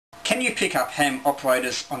Can you pick up ham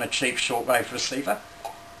operators on a cheap shortwave receiver?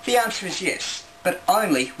 The answer is yes, but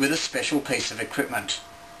only with a special piece of equipment.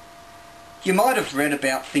 You might have read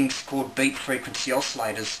about things called beat frequency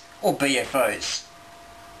oscillators, or BFOs.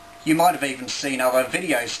 You might have even seen other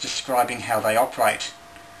videos describing how they operate.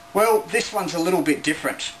 Well, this one's a little bit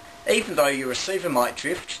different. Even though your receiver might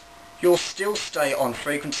drift, you'll still stay on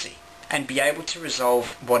frequency and be able to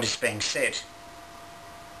resolve what is being said.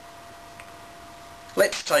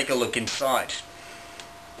 Let's take a look inside.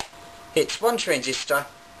 It's one transistor,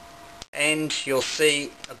 and you'll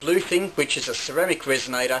see a blue thing which is a ceramic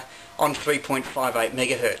resonator on 3.58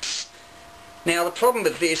 MHz. Now the problem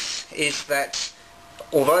with this is that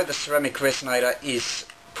although the ceramic resonator is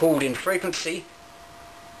pulled in frequency,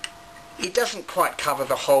 it doesn't quite cover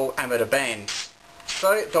the whole emitter bands.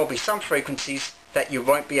 So there'll be some frequencies that you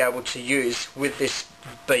won't be able to use with this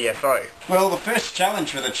BFO. Well, the first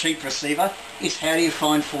challenge with a cheap receiver is how do you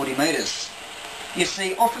find 40 meters? You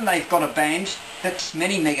see, often they've got a band that's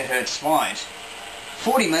many megahertz wide.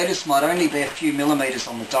 40 meters might only be a few millimeters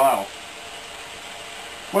on the dial.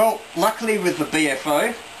 Well, luckily with the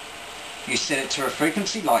BFO, you set it to a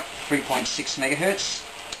frequency like 3.6 megahertz,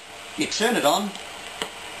 you turn it on,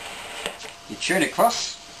 you tune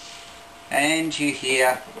across, and you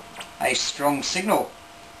hear a strong signal.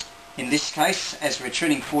 In this case, as we're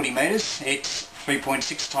tuning 40 meters, it's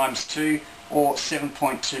 3.6 times 2 or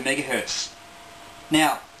 7.2 megahertz.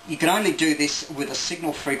 Now, you can only do this with a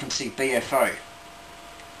Signal Frequency BFO.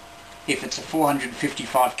 If it's a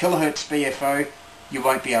 455 kilohertz BFO, you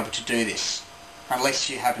won't be able to do this, unless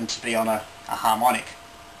you happen to be on a harmonic.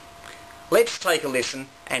 Let's take a listen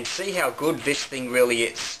and see how good this thing really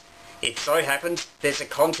is. It so happens there's a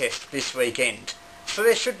contest this weekend, so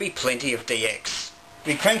there should be plenty of DX.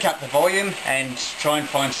 We crank up the volume and try and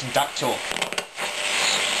find some duct torque.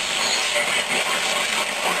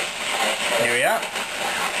 There we are.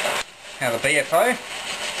 Now the BFO.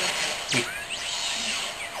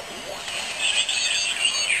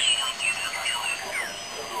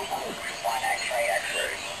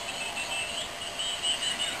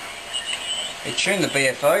 We tune the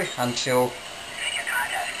BFO until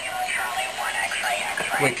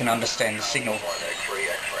we can understand the signal.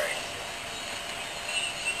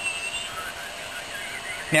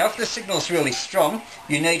 Now if the signal is really strong,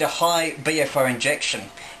 you need a high BFO injection.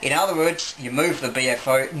 In other words, you move the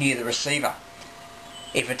BFO near the receiver.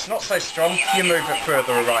 If it's not so strong, you move it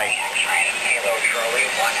further away.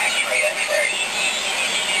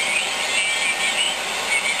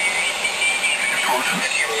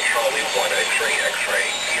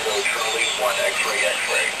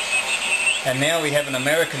 And now we have an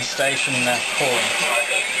American station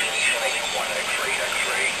calling.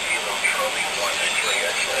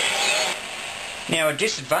 Now a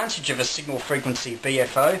disadvantage of a Signal Frequency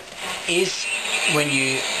BFO is when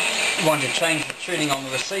you want to change the tuning on the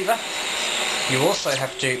receiver, you also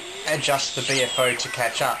have to adjust the BFO to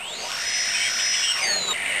catch up.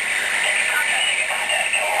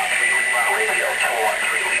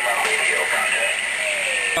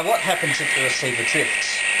 Now what happens if the receiver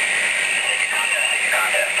drifts?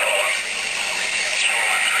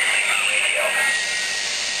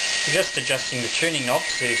 Just adjusting the tuning knob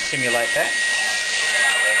to simulate that.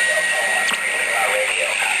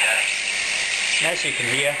 And as you can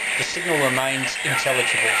hear, the signal remains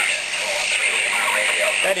intelligible.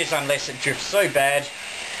 That is unless it drifts so bad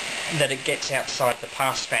that it gets outside the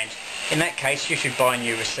passband. In that case, you should buy a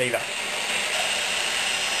new receiver.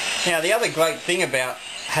 Now the other great thing about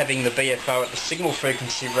having the BFO at the signal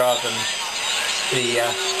frequency rather than the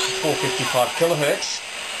 455 kilohertz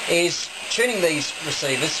is tuning these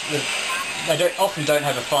receivers they often don't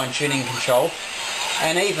have a fine tuning control,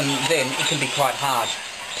 and even then it can be quite hard,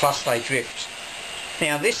 plus they drift.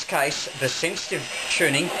 Now in this case the sensitive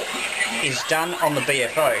tuning is done on the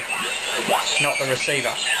BFO, not the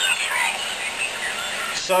receiver.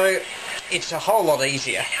 So it's a whole lot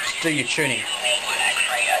easier to do your tuning.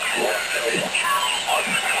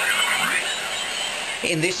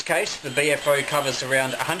 In this case the BFO covers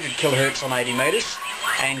around 100 kilohertz on 80 meters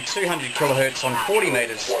and 200 kilohertz on 40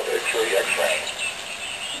 meters.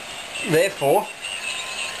 Therefore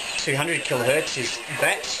 200 kilohertz is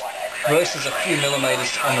that versus a few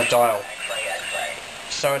millimeters on the dial.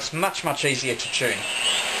 So it's much easier to tune.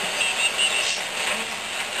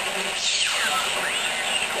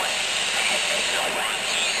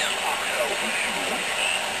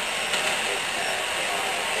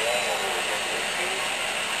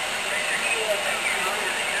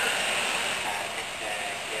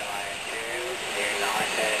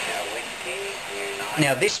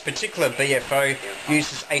 Now this particular BFO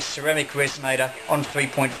uses a ceramic resonator on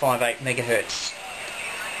 3.58 MHz.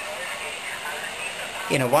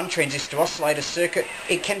 In a one transistor oscillator circuit,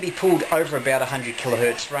 it can be pulled over about 100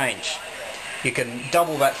 kHz range. You can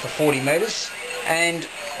double that for 40 meters, and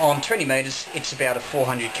on 20 meters it's about a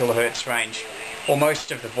 400 kHz range, or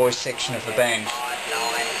most of the voice section of the band.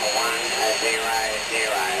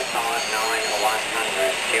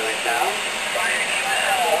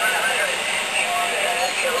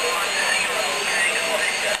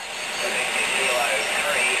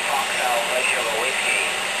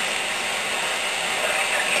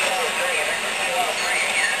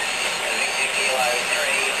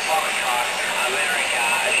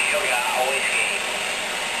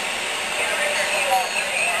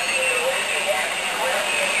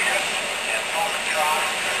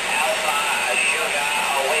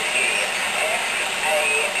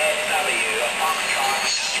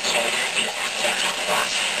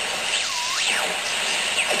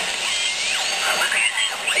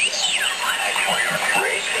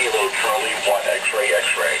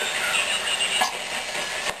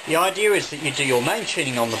 The idea is that you do your main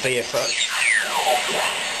tuning on the BFO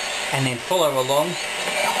and then follow along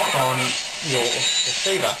on your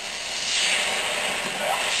receiver.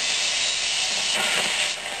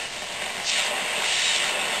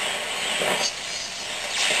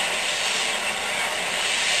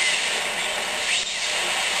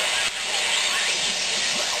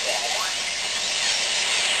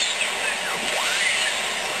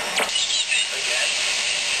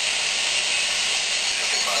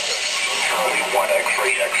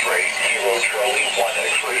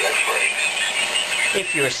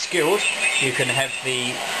 If you're skilled, you can have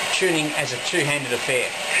the tuning as a two-handed affair.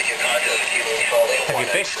 Have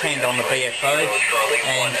your best hand on the BFO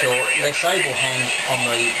and your less able hand on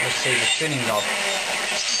the receiver tuning knob.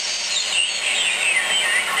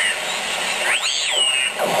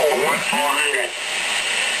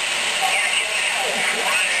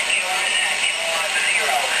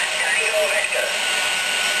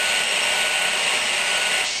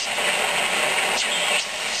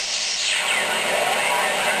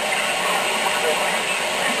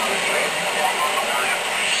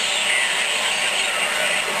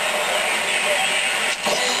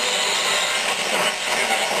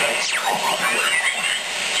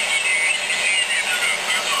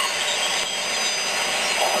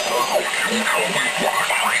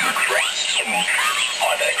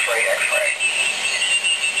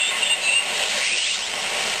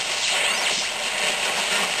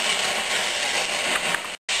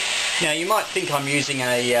 Now you might think I'm using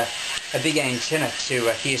a big antenna to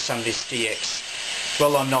hear some of this DX.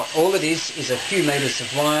 Well, I'm not. All it is a few meters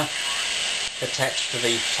of wire attached to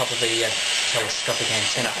the top of the telescopic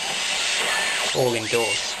antenna, all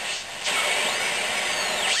indoors.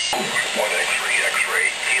 1X-ray, X-ray,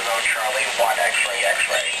 Kilo Charlie, 1X-ray,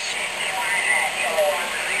 X-ray.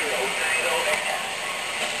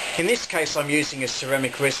 In this case I'm using a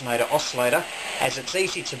ceramic resonator oscillator, as it's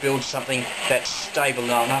easy to build something that's stable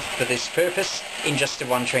enough for this purpose in just a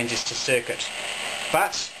one transistor circuit.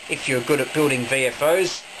 But if you're good at building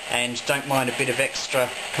VFOs and don't mind a bit of extra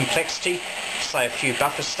complexity, say a few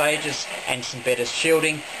buffer stages and some better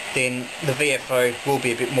shielding, then the VFO will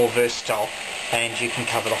be a bit more versatile and you can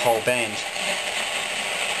cover the whole band.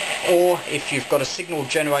 Or if you've got a signal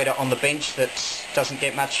generator on the bench that doesn't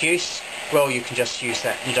get much use, well, you can just use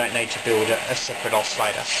that. You don't need to build a separate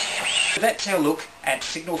oscillator. So that's our look at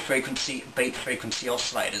signal frequency, beat frequency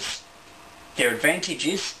oscillators. Their advantage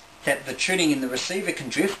is that the tuning in the receiver can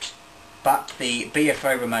drift, but the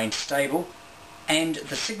BFO remains stable, and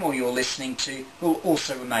the signal you're listening to will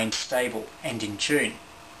also remain stable and in tune.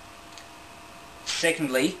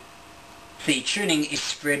 Secondly, the tuning is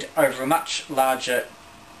spread over a much larger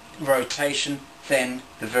rotation than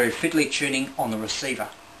the very fiddly tuning on the receiver.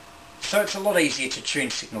 So it's a lot easier to tune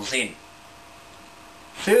signals in.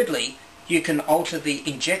 Thirdly, you can alter the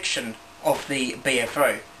injection of the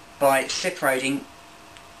BFO by separating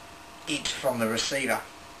it from the receiver.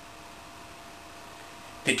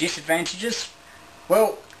 The disadvantages?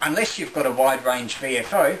 Well, unless you've got a wide range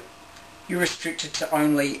VFO, you're restricted to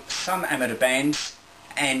only some amateur bands,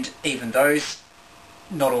 and even those,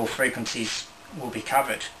 not all frequencies will be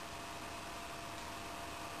covered.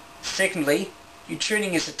 Secondly, your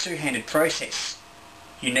tuning is a two-handed process.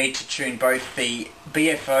 You need to tune both the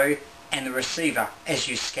BFO and the receiver as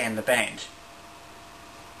you scan the band.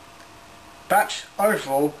 But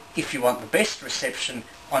overall, if you want the best reception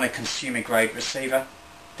on a consumer grade receiver,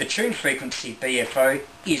 the tune frequency BFO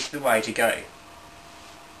is the way to go.